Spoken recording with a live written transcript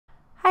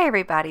Hi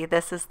everybody,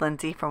 this is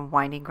Lindsay from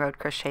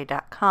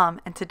windingroadcrochet.com,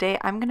 and today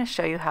I'm going to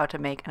show you how to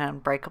make an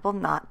unbreakable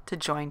knot to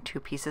join two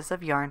pieces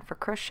of yarn for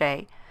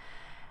crochet.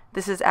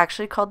 This is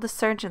actually called the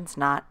surgeon's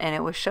knot, and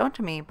it was shown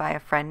to me by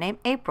a friend named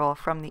April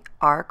from the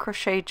Our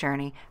Crochet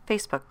Journey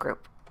Facebook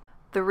group.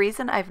 The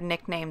reason I've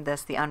nicknamed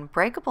this the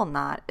unbreakable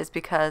knot is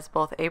because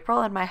both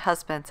April and my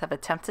husbands have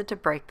attempted to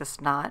break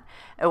this knot,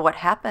 and what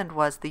happened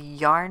was the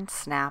yarn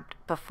snapped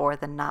before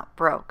the knot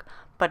broke.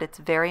 But it's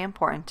very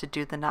important to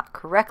do the knot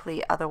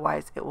correctly,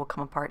 otherwise it will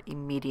come apart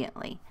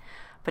immediately.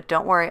 But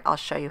don't worry, I'll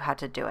show you how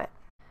to do it.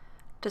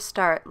 To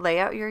start, lay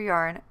out your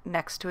yarn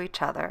next to each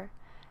other.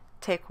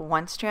 Take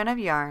one strand of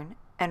yarn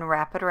and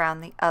wrap it around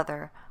the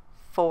other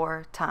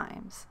 4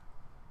 times.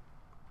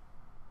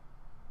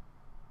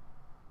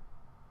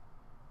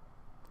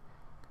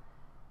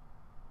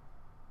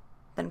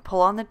 Then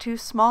pull on the 2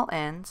 small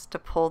ends to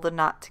pull the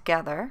knot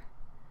together,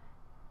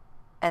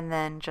 and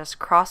then just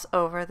cross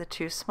over the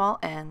 2 small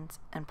ends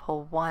and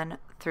pull one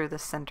through the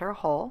center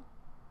hole.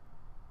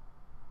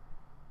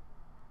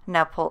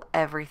 Now pull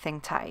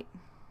everything tight.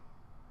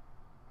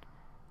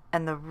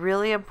 And the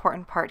really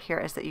important part here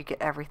is that you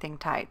get everything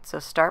tight. So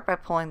start by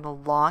pulling the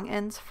long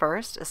ends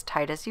first as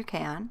tight as you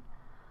can.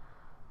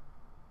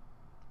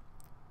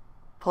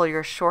 Pull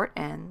your short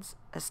ends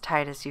as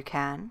tight as you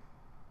can.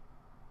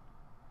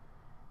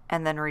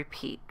 And then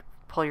repeat.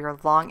 Pull your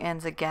long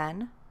ends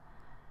again,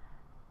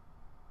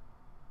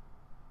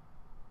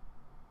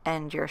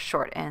 and your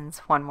short ends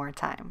one more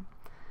time.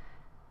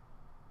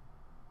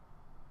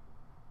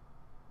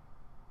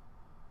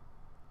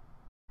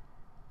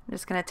 I'm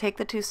just going to take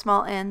the 2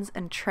 small ends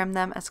and trim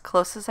them as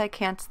close as I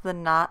can to the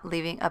knot,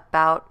 leaving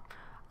about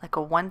like a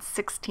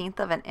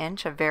 1/16 of an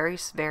inch, a very,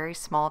 very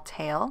small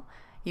tail.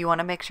 You want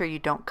to make sure you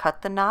don't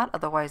cut the knot,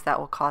 otherwise that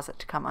will cause it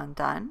to come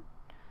undone.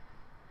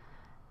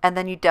 And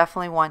then you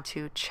definitely want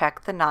to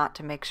check the knot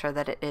to make sure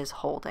that it is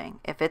holding.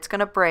 If it's going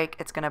to break,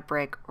 it's going to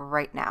break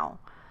right now.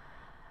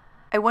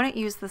 I wouldn't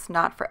use this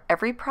knot for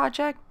every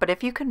project, but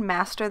if you can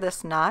master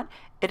this knot,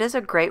 it is a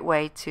great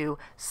way to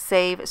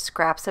save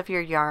scraps of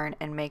your yarn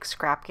and make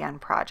scrap yarn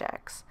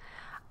projects.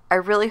 I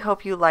really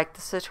hope you liked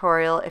this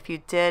tutorial. If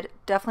you did,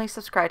 definitely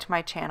subscribe to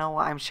my channel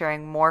while I'm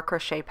sharing more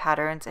crochet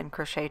patterns and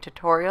crochet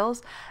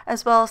tutorials,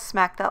 as well as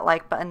smack that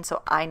like button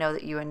so I know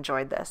that you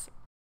enjoyed this.